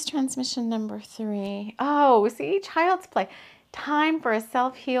what is this transmission number 3? Oh, see, Child's Play. Time for a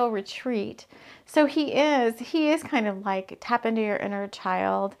self-heal retreat. So he is kind of like tap into your inner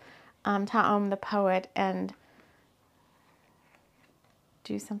child, Ta'om the Poet, and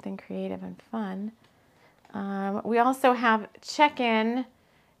do something creative and fun. We also have check-in.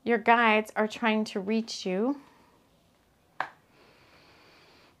 Your guides are trying to reach you.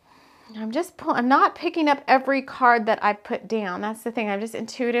 I'm not picking up every card that I put down. That's the thing. I'm just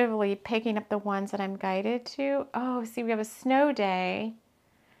intuitively picking up the ones that I'm guided to. Oh, see, we have a snow day.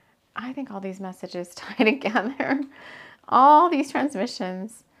 I think all these messages tie together. All these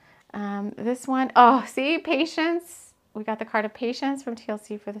transmissions. This one, oh, see, patience. We got the card of patience from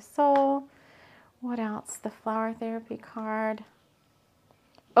TLC for the soul. What else? The flower therapy card.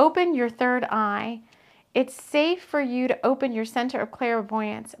 Open your third eye. It's safe for you to open your center of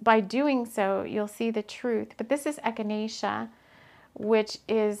clairvoyance. By doing so, you'll see the truth. But this is echinacea, which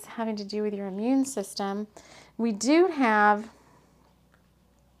is having to do with your immune system. We do have,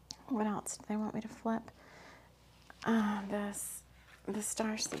 what else do they want me to flip? The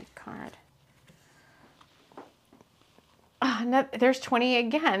Starseed card. No, there's 20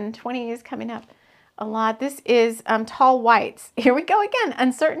 again. 20 is coming up. a lot. This is tall whites. Here we go again.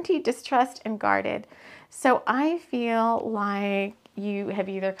 Uncertainty, distrust, and guarded. So I feel like you have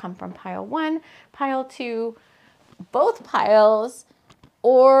either come from pile 1, pile 2, both piles,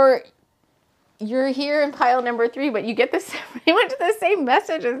 or you're here in pile number 3, but you get this, you went to the same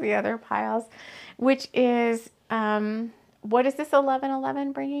message as the other piles, which is, what is this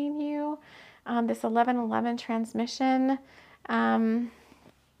 1111 bringing you? This 1111 transmission.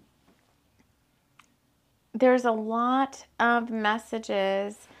 There's a lot of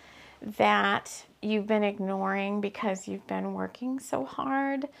messages that you've been ignoring because you've been working so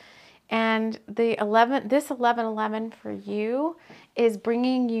hard. And this 1111 for you is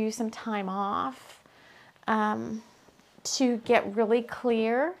bringing you some time off to get really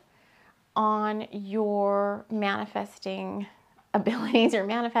clear on your manifesting abilities, your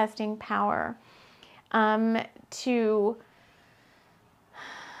manifesting power, to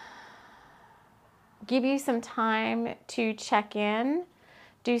give you some time to check in,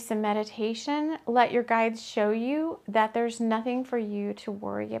 do some meditation, let your guides show you that there's nothing for you to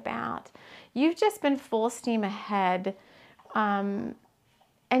worry about. You've just been full steam ahead, and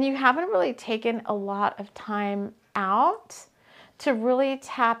you haven't really taken a lot of time out to really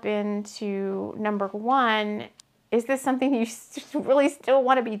tap into, number one, is this something you really still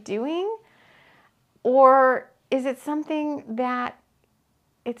want to be doing? Or is it something that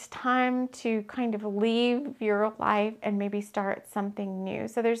it's time to kind of leave your life and maybe start something new?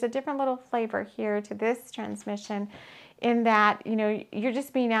 So there's a different little flavor here to this transmission, in that, you know, you're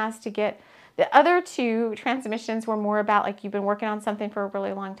just being asked to get, the other two transmissions were more about like you've been working on something for a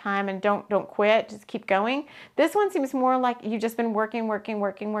really long time and don't quit, just keep going. This one seems more like you've just been working,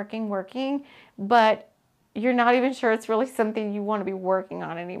 but you're not even sure it's really something you want to be working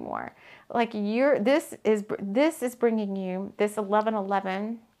on anymore. Like this is bringing you this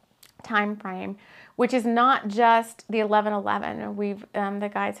 1111 time frame, which is not just the 1111. We've the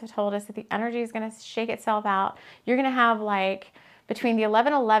guides have told us that the energy is going to shake itself out. You're going to have like between the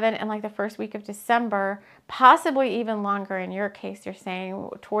 1111 and like the first week of December, possibly even longer in your case, you're saying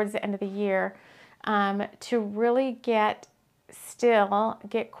towards the end of the year, to really get still,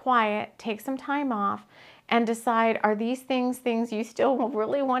 get quiet, take some time off, and decide, are these things you still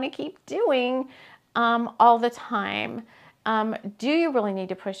really want to keep doing all the time? Do you really need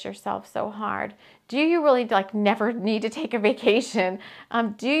to push yourself so hard? Do you really like never need to take a vacation?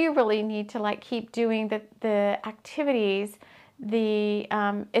 Do you really need to like keep doing the activities?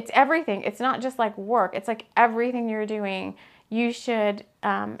 It's everything. It's not just like work. It's like everything you're doing. You should,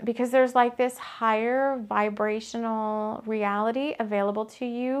 because there's like this higher vibrational reality available to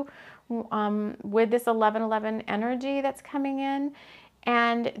you with this 1111 energy that's coming in.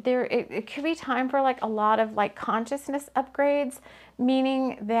 And it could be time for like a lot of like consciousness upgrades,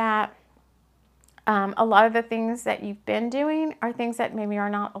 meaning that a lot of the things that you've been doing are things that maybe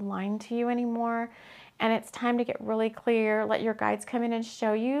are not aligned to you anymore. And it's time to get really clear, let your guides come in and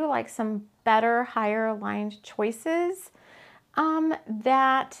show you like some better, higher aligned choices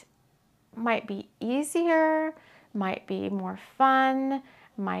that might be easier, might be more fun,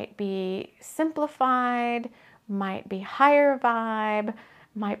 might be simplified, might be higher vibe,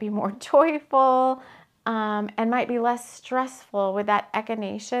 might be more joyful, and might be less stressful with that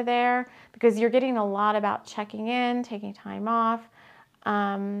echinacea there, because you're getting a lot about checking in, taking time off,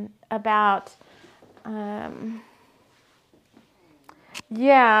 about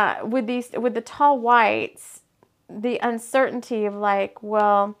with the tall whites, the uncertainty of like,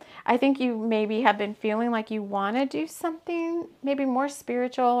 well, I think you maybe have been feeling like you want to do something maybe more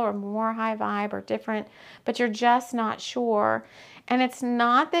spiritual or more high vibe or different, but you're just not sure. And it's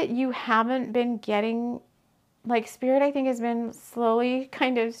not that you haven't been getting, like, Spirit, I think, has been slowly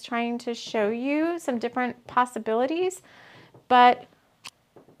kind of trying to show you some different possibilities, but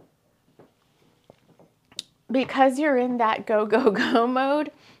because you're in that go, go, go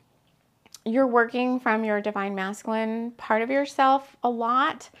mode, you're working from your divine masculine part of yourself a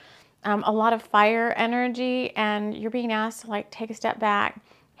lot of fire energy, and you're being asked to like take a step back.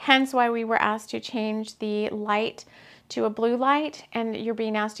 Hence why we were asked to change the light to a blue light, and you're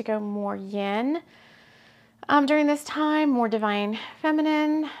being asked to go more yin during this time, more divine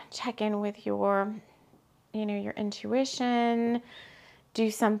feminine, check in with your, your intuition,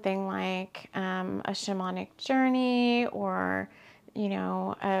 do something like a shamanic journey, or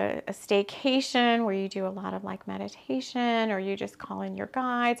a staycation where you do a lot of like meditation, or you just call in your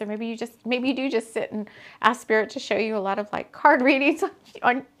guides, or maybe you do just sit and ask Spirit to show you a lot of like card readings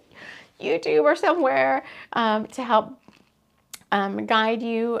on YouTube or somewhere to help guide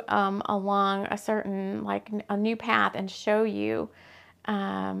you along a certain, like a new path, and show you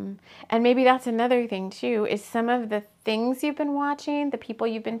And maybe that's another thing too, is some of the things you've been watching, the people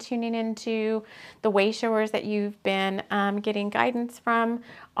you've been tuning into, the way showers that you've been getting guidance from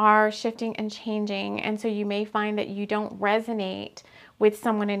are shifting and changing. And so you may find that you don't resonate with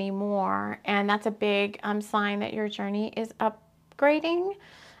someone anymore. And that's a big sign that your journey is upgrading.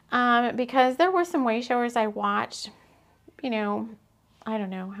 Because there were some way showers I watched, you know, I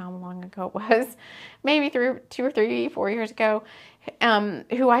don't know how long ago it was, maybe 2 or 3, 4 years ago,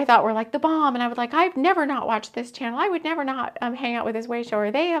 who I thought were like the bomb. And I was like, I've never not watched this channel. I would never not hang out with this way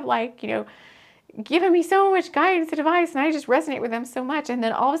shower. They have like, you know, given me so much guidance and advice, and I just resonate with them so much. And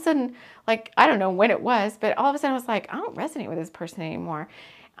then all of a sudden, like, I don't know when it was, but all of a sudden I was like, I don't resonate with this person anymore.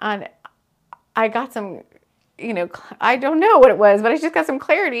 And I got some, you know, I don't know what it was, but I just got some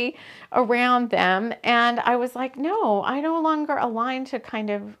clarity around them. And I was like, no, I no longer align to kind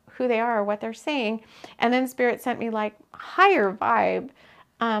of who they are or what they're saying. And then Spirit sent me like higher vibe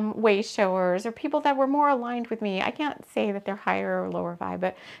way showers, or people that were more aligned with me. I can't say that they're higher or lower vibe,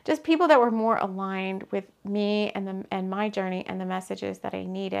 but just people that were more aligned with me and my journey and the messages that I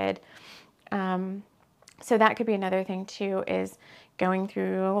needed. So that could be another thing too, is going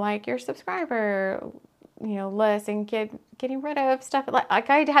through like your subscriber, you know, list and getting rid of stuff. Like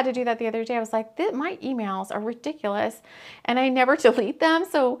I had to do that the other day. I was like, my emails are ridiculous, and I never delete them.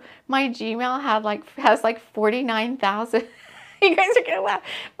 So my Gmail has like 49,000. You guys are gonna laugh.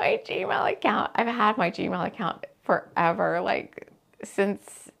 My Gmail account. I've had my Gmail account forever, like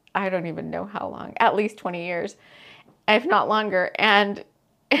since I don't even know how long, at least 20 years, if not longer. And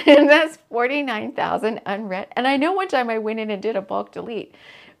that's 49,000 unread. And I know one time I went in and did a bulk delete,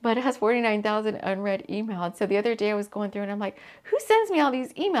 but it has 49,000 unread emails. So the other day I was going through and I'm like, who sends me all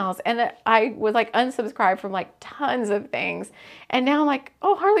these emails? And I was like unsubscribed from like tons of things. And now I'm like,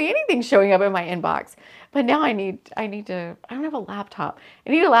 oh, hardly anything's showing up in my inbox. But now I don't have a laptop.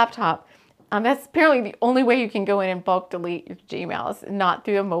 I need a laptop. That's apparently the only way you can go in and bulk delete your Gmails, not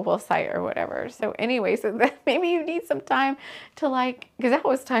through a mobile site or whatever. So anyway, so that maybe you need some time to like, because that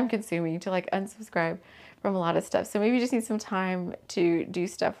was time consuming to like unsubscribe from a lot of stuff. So maybe you just need some time to do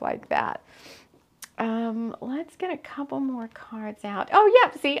stuff like that. Let's get a couple more cards out. Oh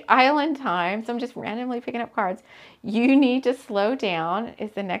yeah, see, Island Time. So I'm just randomly picking up cards. You Need to Slow Down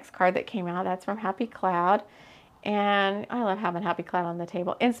is the next card that came out. That's from Happy Cloud. And I love having Happy Cloud on the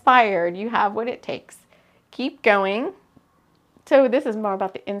table. Inspired, you have what it takes. Keep going. So this is more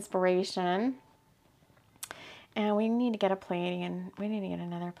about the inspiration. And we need to get a Pleiadian. We need to get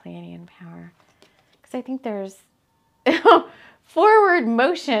another Pleiadian power. Because I think there's forward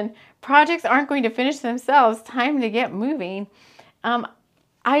motion. Projects aren't going to finish themselves. Time to get moving.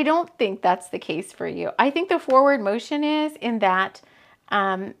 I don't think that's the case for you. I think the forward motion is in that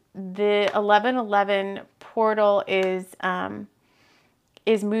the 1111 portal is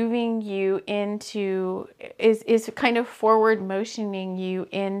moving you into, is kind of forward motioning you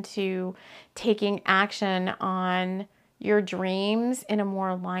into taking action on your dreams in a more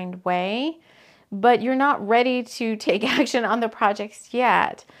aligned way, but you're not ready to take action on the projects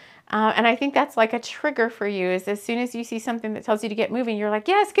yet. And I think that's like a trigger for you, is as soon as you see something that tells you to get moving, you're like,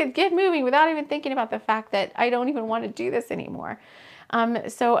 yes, get moving, without even thinking about the fact that I don't even want to do this anymore.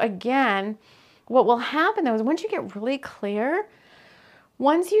 So again, what will happen though is once you get really clear,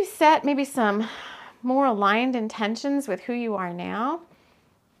 once you set maybe some more aligned intentions with who you are now,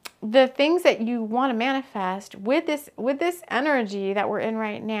 the things that you want to manifest with this energy that we're in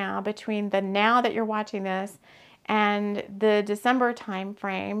right now, between the now that you're watching this and the December time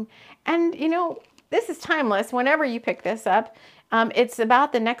frame, and you know, this is timeless whenever you pick this up. It's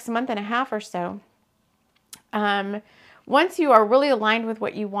about the next month and a half or so. Once you are really aligned with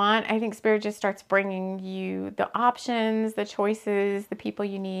what you want, I think Spirit just starts bringing you the options, the choices, the people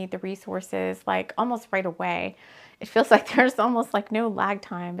you need, the resources, like almost right away. It feels like there's almost like no lag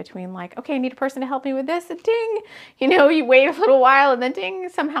time between like, okay, I need a person to help me with this, and ding, you know, you wait a little while and then ding,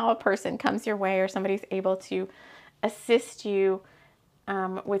 somehow a person comes your way or somebody's able to assist you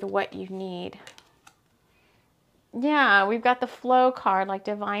with what you need. Yeah, we've got the flow card, like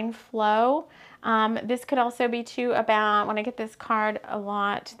divine flow. This could also be too about, when I get this card a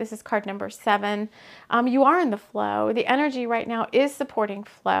lot, this is card number 7. You are in the flow. The energy right now is supporting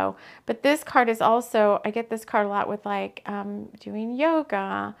flow, but this card is also, I get this card a lot with like doing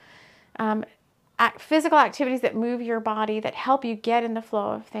yoga, physical activities that move your body, that help you get in the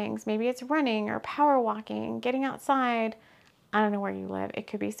flow of things. Maybe it's running or power walking, getting outside. I don't know where you live. It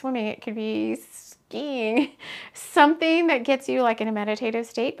could be swimming. It could be skiing. Something that gets you like in a meditative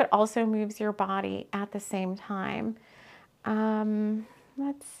state, but also moves your body at the same time.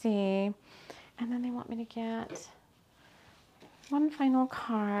 Let's see. And then they want me to get one final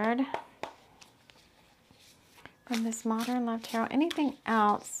card from this Modern Love Tarot. Anything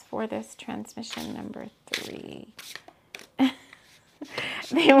else for this transmission number 3?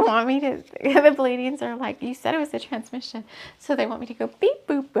 They want me to, the Pleiadians are like, you said it was a transmission. So they want me to go beep,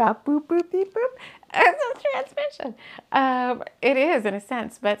 boop, bop, boop, boop, beep, boop. It's a transmission. It is in a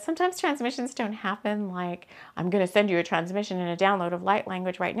sense, but sometimes transmissions don't happen like, I'm going to send you a transmission and a download of light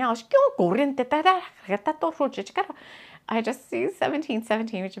language right now. I just see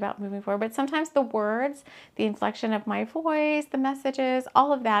 1717, which is about moving forward. But sometimes the words, the inflection of my voice, the messages,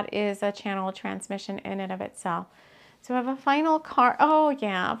 all of that is a channel transmission in and of itself. So I have a final card. Oh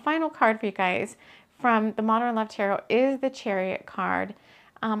yeah, a final card for you guys from the Modern Love Tarot is the Chariot card.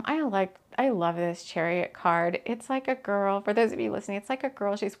 I love this Chariot card. It's like a girl, for those of you listening, it's like a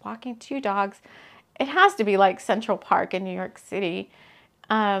girl. She's walking 2 dogs. It has to be like Central Park in New York City.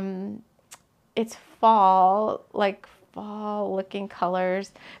 It's fall, like fall looking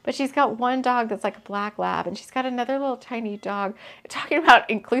colors, but she's got one dog that's like a black lab, and she's got another little tiny dog. Talking about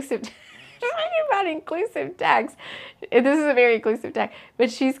inclusive tags. This is a very inclusive tag,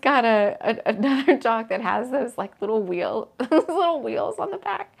 but she's got another dog that has those like little wheels on the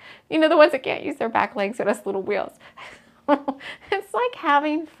back. You know, the ones that can't use their back legs, so it has little wheels. It's like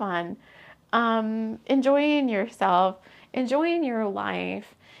having fun, enjoying yourself, enjoying your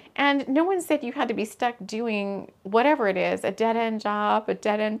life. And no one said you had to be stuck doing whatever it is, a dead-end job, a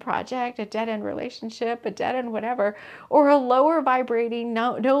dead-end project, a dead-end relationship, a dead-end whatever, or a lower vibrating,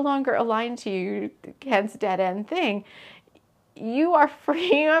 no longer aligned to you, hence dead-end thing. You are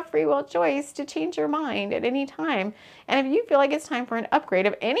free, you have free will choice to change your mind at any time. And if you feel like it's time for an upgrade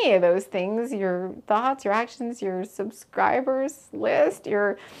of any of those things, your thoughts, your actions, your subscribers list,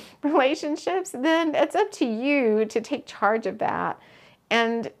 your relationships, then it's up to you to take charge of that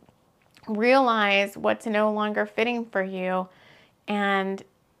and realize what's no longer fitting for you and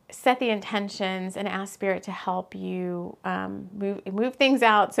set the intentions and ask Spirit to help you move things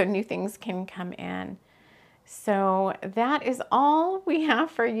out so new things can come in. So that is all we have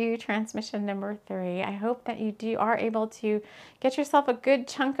for you, transmission number 3. I hope that you are able to get yourself a good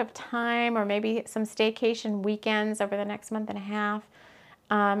chunk of time, or maybe some staycation weekends over the next month and a half,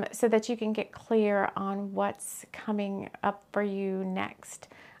 so that you can get clear on what's coming up for you next.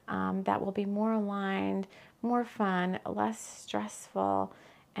 That will be more aligned, more fun, less stressful,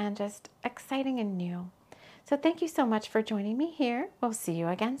 and just exciting and new. So thank you so much for joining me here. We'll see you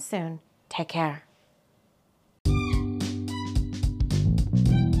again soon. Take care.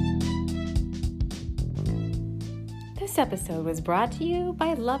 This episode was brought to you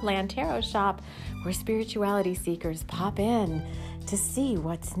by Loveland Tarot Shop, where spirituality seekers pop in to see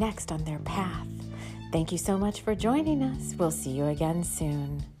what's next on their path. Thank you so much for joining us. We'll see you again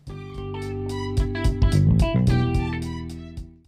soon.